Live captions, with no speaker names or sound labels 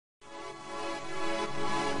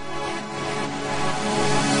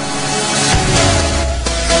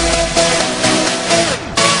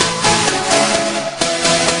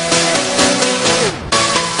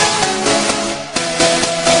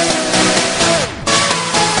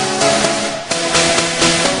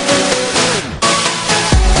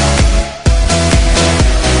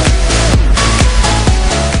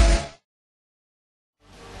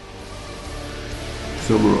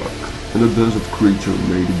and a desert creature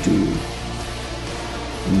made a deal.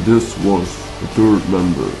 And this was the third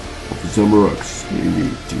member of Zamorak's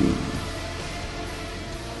elite team.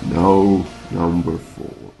 Now, number 4.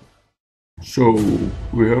 So,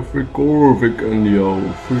 we have Guthix and the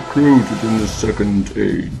Elf recruited in the Second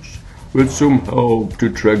Age, with some help to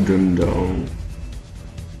track them down.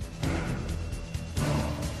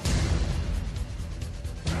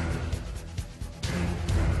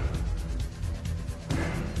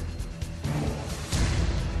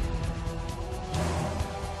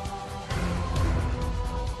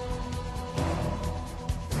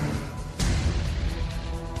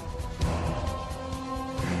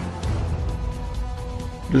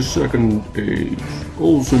 The Second Age,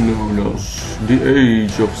 also known as the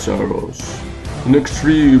Age of Saros, an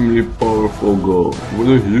extremely powerful god with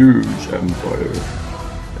a huge empire,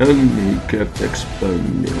 and he kept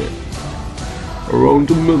expanding it. Around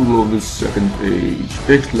the middle of the Second Age,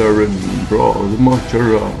 Ixtlarin brought the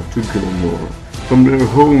Majara to Gilmore from their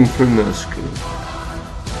home Runescape.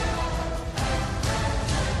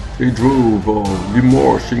 They drove off the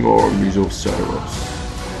marching armies of Saros.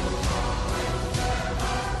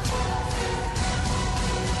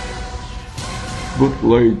 But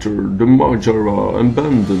later, the Majara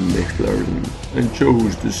abandoned Ixtlarin and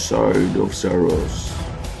chose the side of Saros.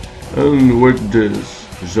 And with this,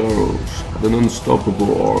 Saros had an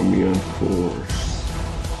unstoppable army and force.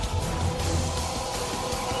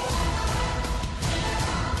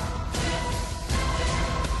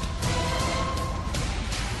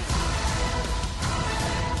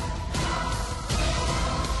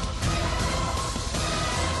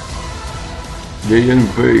 They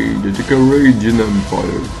invaded the Caradian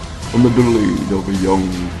Empire under the lead of a young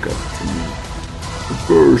captain, a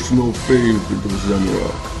personal favorite of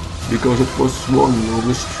Zamorak, because it was one of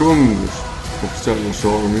the strongest of Saros'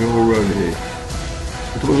 army already.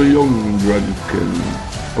 It was a young dragonkin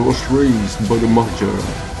and was raised by the Majara.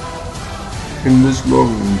 In this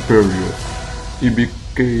long period, he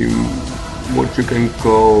became what you can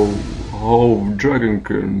call half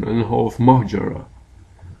dragonkin and half Majara.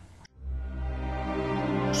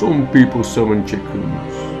 Some people summon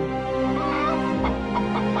chickens,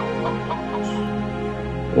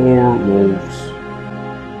 or wolves.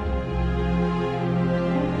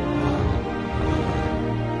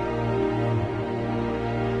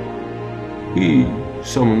 He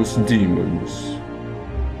summons demons.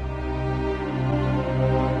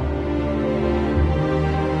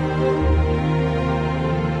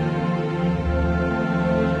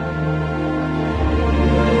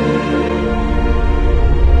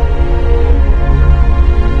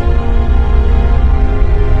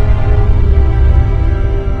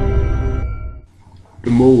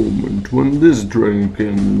 When this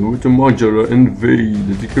dragonkin with the Majara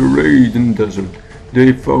invaded the Caradian desert,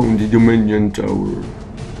 they found the Dominion Tower.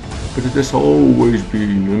 But it has always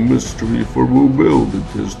been a mystery for who built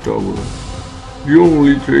this tower. The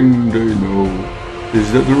only thing they know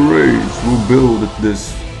is that the race who built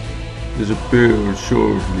this disappeared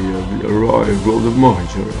shortly at the arrival of the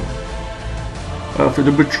Majara, after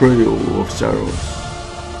the betrayal of Saros,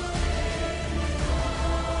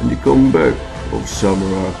 and the comeback of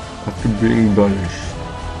Zamorak after being banished.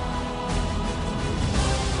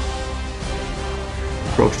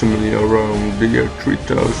 Approximately around the year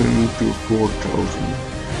 3000 to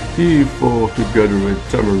 4000, he fought together with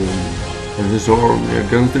Tamarin and his army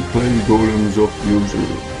against the clay golems of User.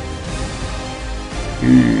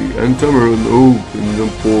 He and Tamarin opened a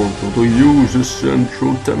portal to User's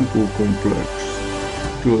central temple complex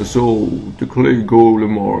to assault the clay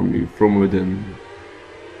golem army from within.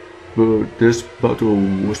 But this battle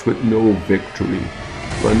was with no victory,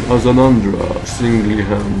 when Azanandra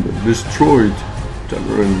single-handed destroyed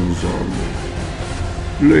Tamarin's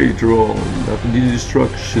army. Later on, after the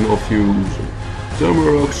destruction of User,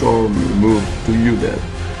 Zamorak's army moved to Udep.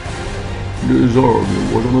 This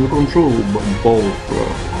army was under control by Balfra,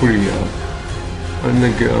 Kriya, and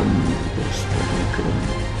again the Dragonkin.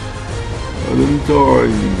 And in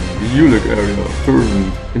time, the Ulic area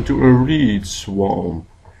turned into a reed swamp,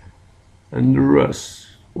 and the rest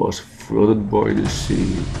was flooded by the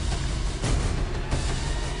sea.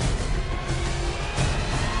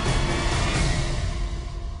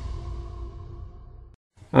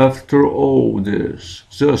 After all this,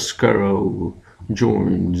 Zaskaro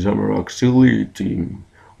joined Zamorak's elite team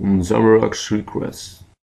on Zamorak's request.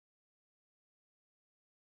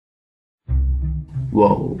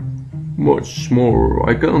 Well, much more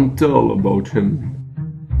I can't tell about him.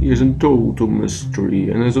 He is a total mystery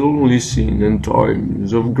and is only seen in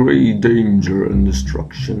times of great danger and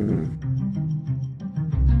destruction.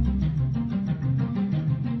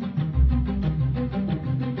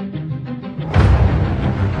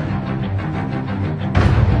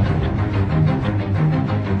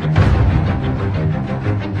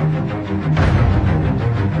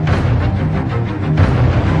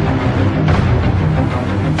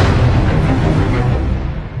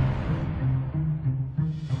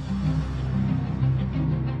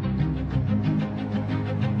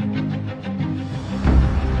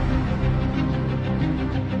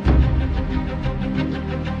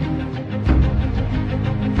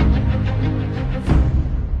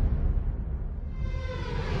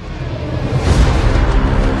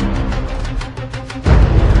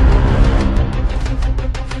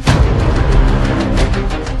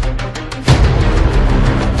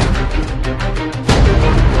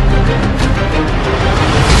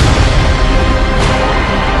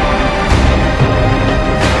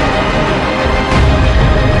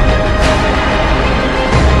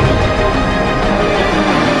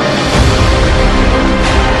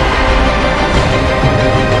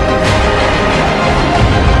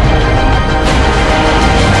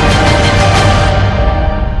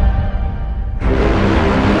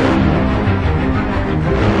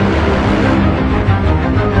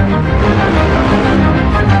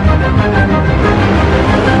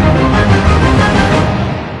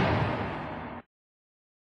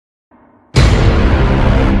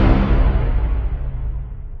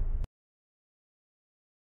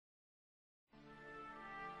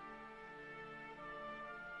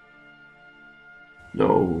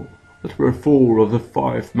 No, that were 4 of the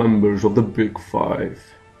 5 members of the Big Five.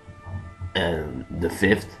 And the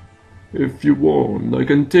 5th? If you want, I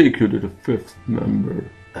can take you to the 5th member.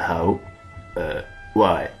 How?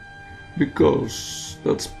 Why? Because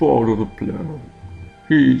that's part of the plan.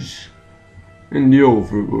 He's in the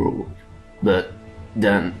overworld. But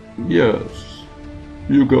then... Yes,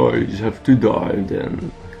 you guys have to die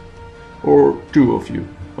then. Or 2 of you.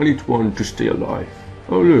 I need 1 to stay alive.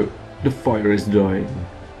 Oh look, the fire is dying.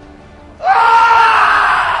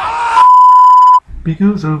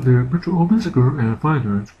 Because of the ritual massacre and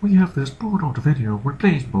violence, we have this part of the video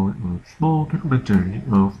replaced by a small documentary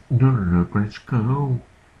of the Runescape.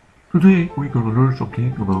 Today we're gonna learn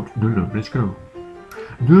something about the Runescape.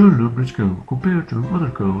 The Runescape, compared to other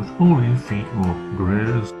gods, only feed on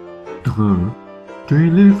grass. They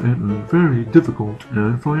live in a very difficult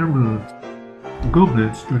environment.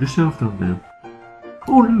 Goblins do the south of them.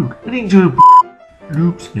 Oh look, an example!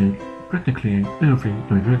 Loops in practically every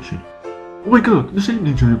direction. Oh my god, the same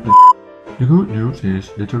example! The good news is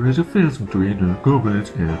that there is a fence between the goblins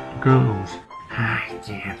and the girls. Hi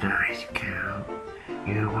there, nice girl.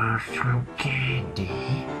 You want some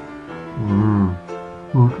candy?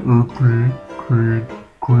 What a clean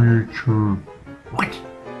creature. What?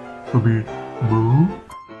 I mean, moo?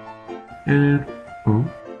 And, oh?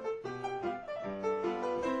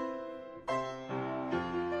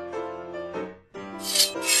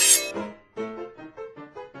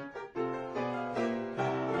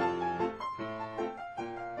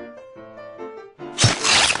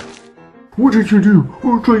 What did you do? We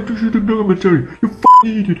were trying to shoot a documentary. You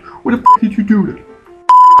f***ing idiot. Why the f*** did you do that?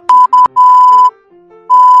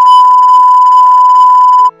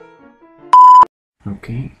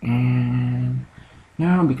 Okay, and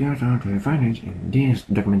now because of the violence in this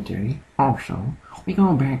documentary, also, we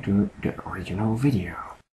go back to the original video.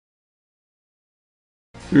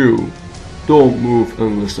 You, don't move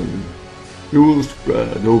and listen. You will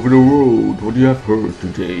spread over the world what you have heard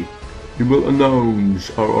today. You will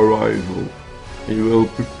announce our arrival, and you will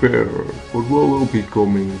prepare for what will be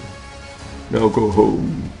coming. Now go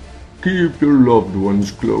home. Keep your loved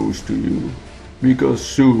ones close to you, because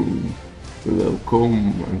soon we will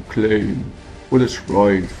come and claim what is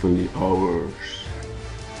rightfully ours.